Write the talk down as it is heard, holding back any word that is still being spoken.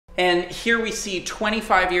And here we see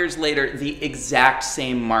 25 years later, the exact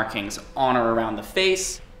same markings on or around the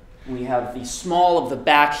face. We have the small of the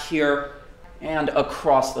back here and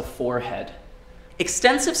across the forehead.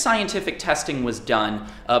 Extensive scientific testing was done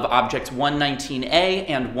of objects 119A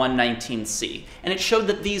and 119C, and it showed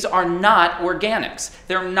that these are not organics.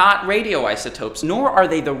 They're not radioisotopes, nor are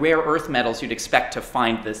they the rare earth metals you'd expect to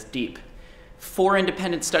find this deep. 4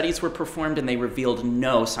 independent studies were performed, and they revealed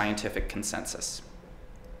no scientific consensus.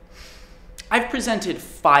 I've presented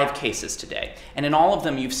 5 cases today, and in all of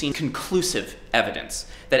them you've seen conclusive evidence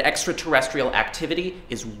that extraterrestrial activity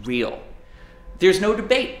is real. There's no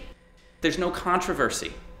debate. There's no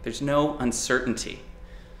controversy. There's no uncertainty.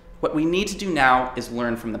 What we need to do now is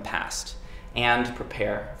learn from the past and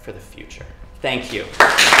prepare for the future. Thank you.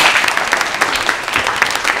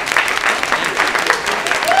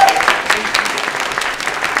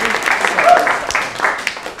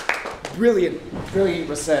 Brilliant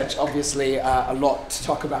research, obviously a lot to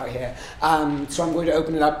talk about here. So I'm going to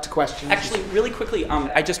open it up to questions. Actually, really quickly,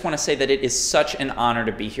 I just want to say that it is such an honor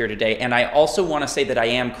to be here today, and I also want to say that I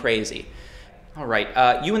am crazy. All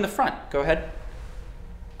right, you in the front, go ahead.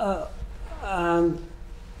 I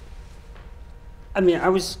mean, I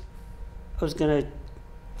was gonna,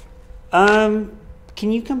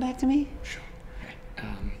 can you come back to me? Sure. Okay.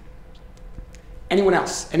 Anyone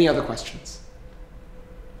else? Any other questions?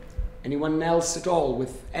 Anyone else at all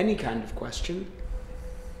with any kind of question?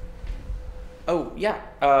 Oh, yeah,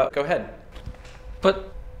 go ahead.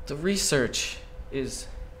 But the research is...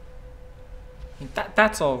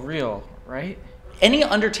 that's all real, right? Any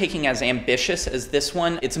undertaking as ambitious as this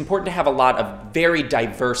one, it's important to have a lot of very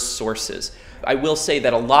diverse sources. I will say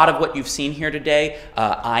that a lot of what you've seen here today,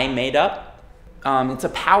 I made up. It's a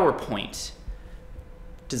PowerPoint.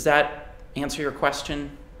 Does that answer your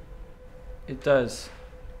question? It does.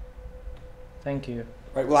 Thank you.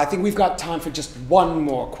 Right, well, I think we've got time for just one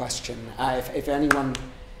more question, if anyone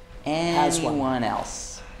has one. Anyone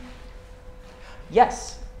else?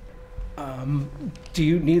 Yes? Do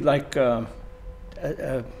you need, like, a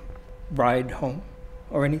ride home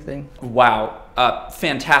or anything? Wow,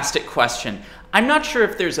 fantastic question. I'm not sure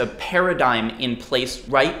if there's a paradigm in place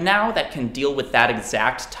right now that can deal with that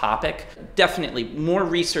exact topic. Definitely, more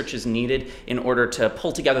research is needed in order to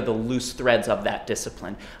pull together the loose threads of that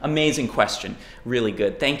discipline. Amazing question. Really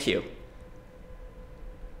good. Thank you.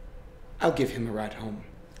 I'll give him a ride home,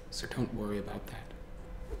 so don't worry about that.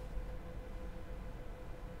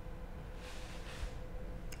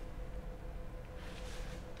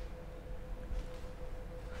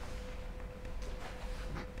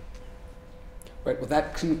 Right, well,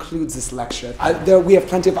 that concludes this lecture. We have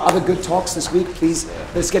plenty of other good talks this week. Please,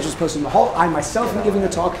 the schedule's posted in the hall. I myself am giving a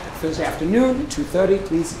talk Thursday afternoon, 2:30.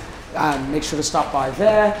 Please make sure to stop by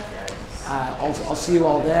there. I'll see you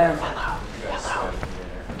all there.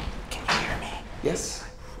 Can you hear me? Yes?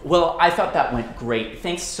 Well, I thought that went great.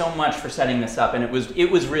 Thanks so much for setting this up, and it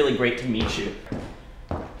was really great to meet you.